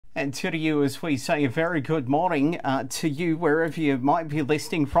And to you, as we say, a very good morning to you, wherever you might be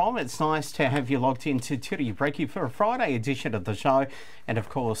listening from. It's nice to have you logged into Tiri Breaky for a Friday edition of the show. And of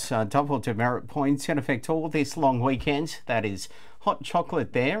course, double demerit points in effect all this long weekend. That is hot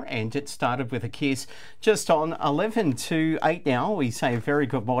chocolate there, and it started with a kiss just on 11 to 8 now. We say a very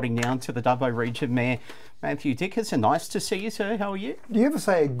good morning now to the Dubbo Region Mayor, Matthew Dickerson. Nice to see you, sir. How are you? Do you ever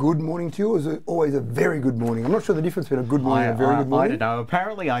say a good morning to you, or is it always a very good morning? I'm not sure the difference between a good morning and a very good morning. I don't know.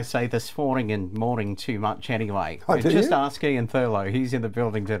 Apparently I say this morning and morning too much anyway. Oh, just ask Ian Thurlow. He's in the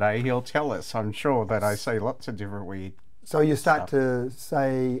building today. He'll tell us, I'm sure, that I say lots of different weird So you start stuff. To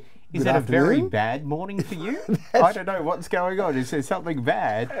say Is that a very bad morning for you? I don't know what's going on. Is there something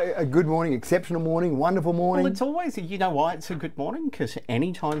bad? A good morning, exceptional morning, wonderful morning. Well, it's always, you know why it's a good morning? Because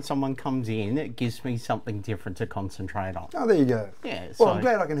anytime someone comes in, it gives me something different to concentrate on. Oh, there you go. Yeah. Well, I'm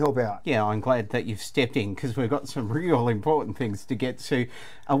glad I can help out. Yeah, I'm glad that you've stepped in because we've got some real important things to get to.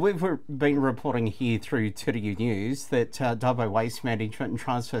 We've been reporting here through Tiri News that Dubbo Waste Management and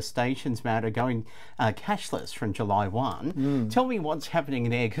Transfer Stations Matter are going cashless from July 1. Tell me what's happening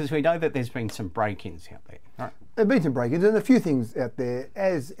there, because we know that there's been some break-ins out there. Right. There have been some break-ins and a few things out there.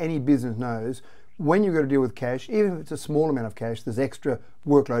 As any business knows, when you've got to deal with cash, even if it's a small amount of cash, there's extra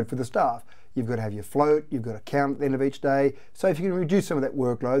workload for the staff. You've got to have your float, you've got to count at the end of each day. So if you can reduce some of that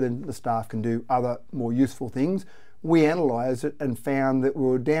workload, then the staff can do other more useful things. We analysed it and found that we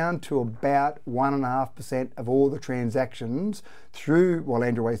were down to about 1.5% of all the transactions through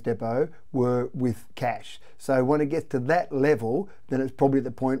Willandra Waste Depot were with cash. So when it gets to that level, then it's probably at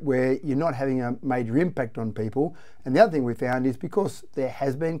the point where you're not having a major impact on people. And the other thing we found is because there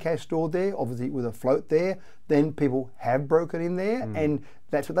has been cash stored there, obviously with a float there, then people have broken in there and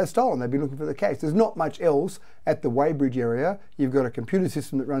that's what they've stolen. They've been looking for the cash. There's not much else at the weighbridge area. You've got a computer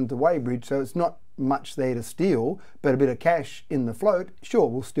system that runs the weighbridge, so it's not much there to steal, but a bit of cash in the float, sure,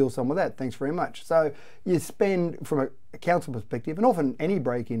 we'll steal some of that, thanks very much. So you spend, from a council perspective, and often any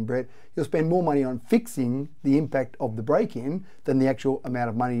break-in, Brett, you'll spend more money on fixing the impact of the break-in than the actual amount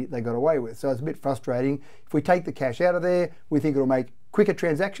of money they got away with. So it's a bit frustrating. If we take the cash out of there, we think it'll make quicker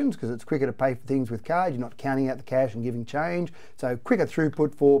transactions because it's quicker to pay for things with cards. You're not counting out the cash and giving change. So quicker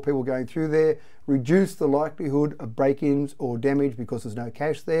throughput for people going through there, reduce the likelihood of break-ins or damage because there's no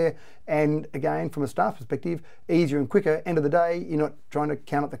cash there. And again, from a staff perspective, easier and quicker. End of the day, you're not trying to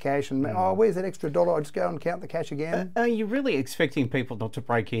count up the cash and, oh, where's that extra $1? I'll just go and count the cash again. Are you really expecting people not to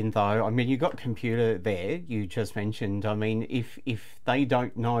break in though? I mean, you've got computer there, you just mentioned. I mean, if they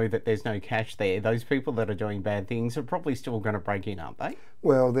don't know that there's no cash there, those people that are doing bad things are probably still going to break in, aren't they?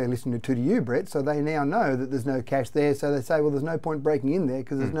 Well, they're listening to you, Brett, so they now know that there's no cash there, so they say, well, there's no point breaking in there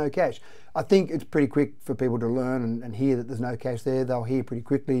because there's no cash. I think it's pretty quick for people to learn and hear that there's no cash there. They'll hear pretty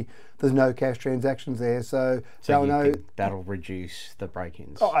quickly there's no cash transactions there, so they'll know. Think that'll reduce the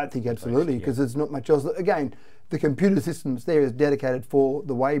break-ins? Oh, I think absolutely, because there's not much else. Again, the computer system that's there is dedicated for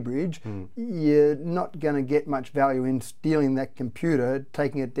the weighbridge. You're not going to get much value in stealing that computer,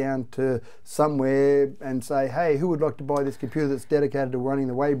 taking it down to somewhere and say, hey, who would like to buy this computer that's dedicated to running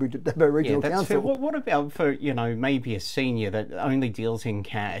the weighbridge at Dubbo Regional Council? Fair. What about for, you know, maybe a senior that only deals in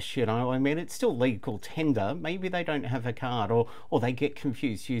cash, you know? I mean, it's still legal tender. Maybe they don't have a card or they get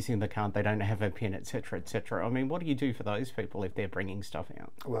confused using the card, they don't have a PIN, etc., etc. I mean, what do you do for those people if they're bringing stuff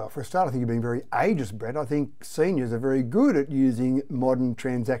out? Well, for a start, I think you're being very ageist, Brett. I think seniors are very good at using modern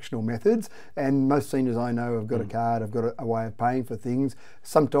transactional methods, and most seniors I know have got a card, have got a way of paying for things.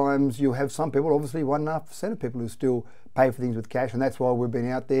 Sometimes you'll have some people, obviously 1.5% of people who still pay for things with cash, and that's why we've been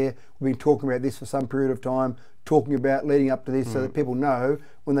out there. We've been talking about this for some period of time, talking about leading up to this so that people know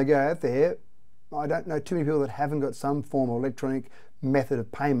when they go out there. I don't know too many people that haven't got some form of electronic method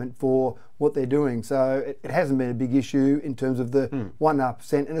of payment for what they're doing. So it hasn't been a big issue in terms of the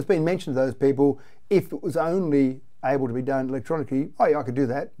 1.5%, and it's been mentioned to those people, if it was only able to be done electronically, oh yeah, I could do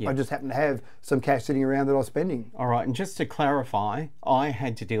that. I just happen to have some cash sitting around that I was spending. All right, and just to clarify, I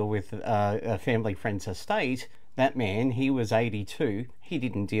had to deal with a family friend's estate. That man, he was 82. He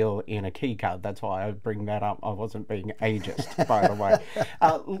didn't deal in a key card. That's why I bring that up. I wasn't being ageist, by the way.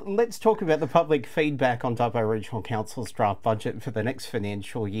 Let's talk about the public feedback on Dubbo Regional Council's draft budget for the next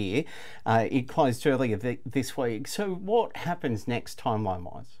financial year. It closed earlier this week. So what happens next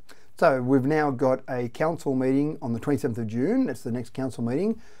timeline-wise? So we've now got a council meeting on the 27th of June. That's the next council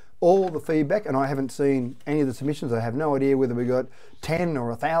meeting. All the feedback, and I haven't seen any of the submissions. I have no idea whether we got 10 or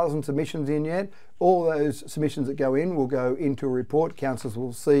 1,000 submissions in yet. All those submissions that go in will go into a report. Councillors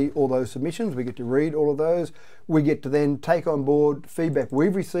will see all those submissions. We get to read all of those. We get to then take on board feedback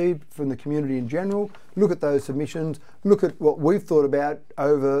we've received from the community in general, look at those submissions, look at what we've thought about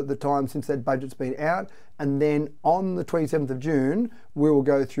over the time since that budget's been out, and then on the 27th of June, we will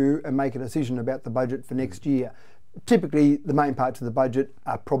go through and make a decision about the budget for next year. Typically, the main parts of the budget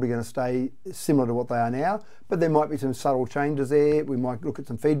are probably going to stay similar to what they are now, but there might be some subtle changes there. We might look at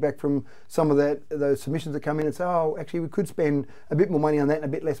some feedback from some of those submissions that come in and say, oh, actually we could spend a bit more money on that and a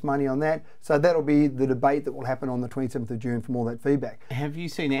bit less money on that. So that'll be the debate that will happen on the 27th of June from all that feedback. Have you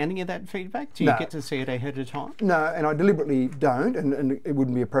seen any of that feedback? Do you get to see it ahead of time? No, and I deliberately don't, and it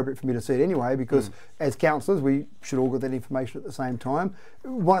wouldn't be appropriate for me to see it anyway, because as councillors, we should all get that information at the same time.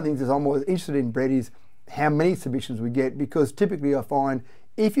 One of the things that I'm always interested in, Bret, is how many submissions we get, because typically I find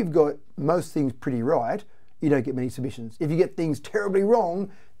if you've got most things pretty right, you don't get many submissions. If you get things terribly wrong,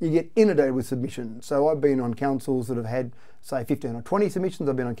 you get inundated with submissions. So I've been on councils that have had, say, 15 or 20 submissions.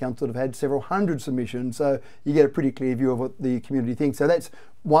 I've been on councils that have had several hundred submissions. So you get a pretty clear view of what the community thinks. So that's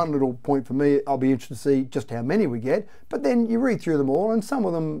one little point for me. I'll be interested to see just how many we get. But then you read through them all, and some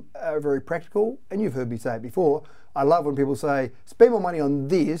of them are very practical. And you've heard me say it before. I love when people say, spend more money on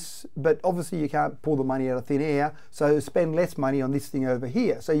this, but obviously you can't pull the money out of thin air, so spend less money on this thing over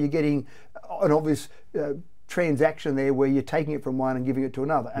here. So you're getting an obvious transaction there where you're taking it from one and giving it to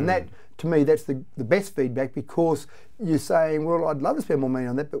another. And that, to me, that's the best feedback, because you're saying, well, I'd love to spend more money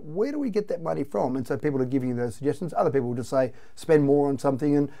on that, but where do we get that money from? And so people are giving you those suggestions. Other people will just say, spend more on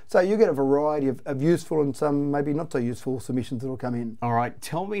something. And so you get a variety of useful and some maybe not so useful submissions that will come in. All right,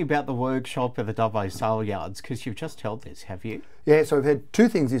 tell me about the workshop at the Dubbo Sale Yards, because you've just held this, have you? Yeah, so we've had two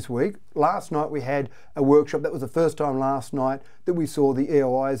things this week. Last night we had a workshop. That was the first time last night that we saw the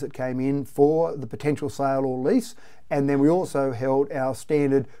EOIs that came in for the potential sale or lease. And then we also held our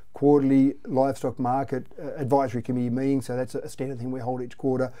standard quarterly livestock market advisory committee meeting. So that's a standard thing we hold each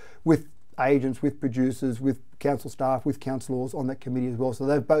quarter with agents, with producers, with council staff, with councillors on that committee as well. So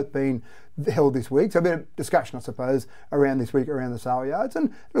they've both been held this week. So a bit of discussion, I suppose, around this week around the sale yards.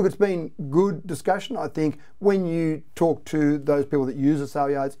 And look, it's been good discussion. I think when you talk to those people that use the sale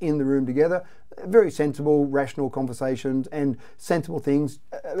yards in the room together, very sensible, rational conversations and sensible things.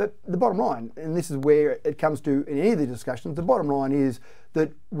 The bottom line, and this is where it comes to in any of the discussions, the bottom line is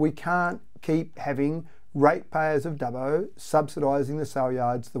that we can't keep having ratepayers of Dubbo subsidising the sale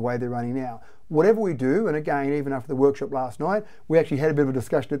yards the way they're running now. Whatever we do, and again, even after the workshop last night, we actually had a bit of a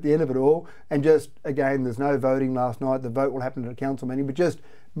discussion at the end of it all, and just, again, there's no voting last night. The vote will happen at a council meeting, but just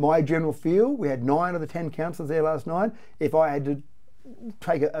my general feel, we had 9 of the 10 councillors there last night. If I had to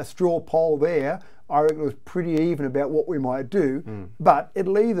take a straw poll there, I reckon it was pretty even about what we might do. But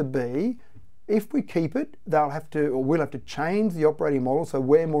it'll either be, if we keep it, they'll have to, or we'll have to change the operating model so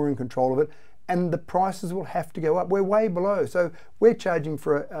we're more in control of it, and the prices will have to go up. We're way below. So we're charging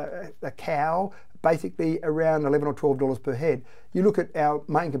for a cow basically around $11 or $12 per head. You look at our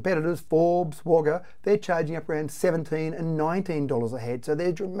main competitors, Forbes, Wagga, they're charging up around $17 and $19 a head. So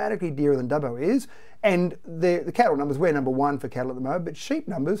they're dramatically dearer than Dubbo is. And the cattle numbers, we're number 1 for cattle at the moment, but sheep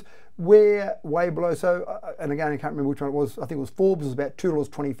numbers, we're way below. So, and again, I can't remember which one it was. I think it was Forbes was about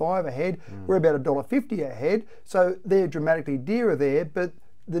 $2.25 a head. We're about $1.50 a head. So they're dramatically dearer there, but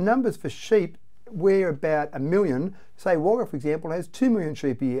the numbers for sheep, we're about 1 million. Say Wagga, for example, has 2 million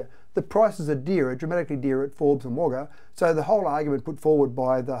sheep a year. The prices are dearer, dramatically dearer at Forbes and Wagga. So the whole argument put forward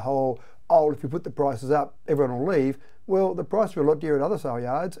by the whole, oh, if you put the prices up, everyone will leave. Well, the prices are a lot dearer at other sale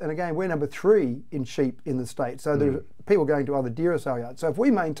yards. And again, we're number 3 in sheep in the state. So there's people going to other dearer sale yards. So if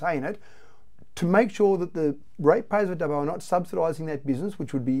we maintain it, to make sure that the ratepayers of Dubbo are not subsidising that business,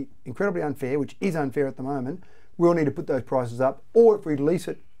 which would be incredibly unfair, which is unfair at the moment, we'll need to put those prices up. Or if we lease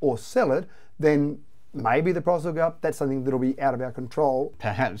it or sell it, then maybe the price will go up. That's something that'll be out of our control.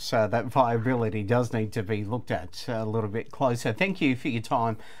 Perhaps that viability does need to be looked at a little bit closer. Thank you for your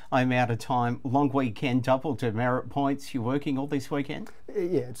time. I'm out of time. Long weekend, double demerit points. You're working all this weekend?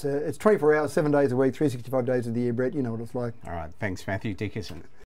 Yeah, it's 24 hours, 7 days a week, 365 days of the year, Bret. You know what it's like. All right. Thanks, Matthew Dickerson.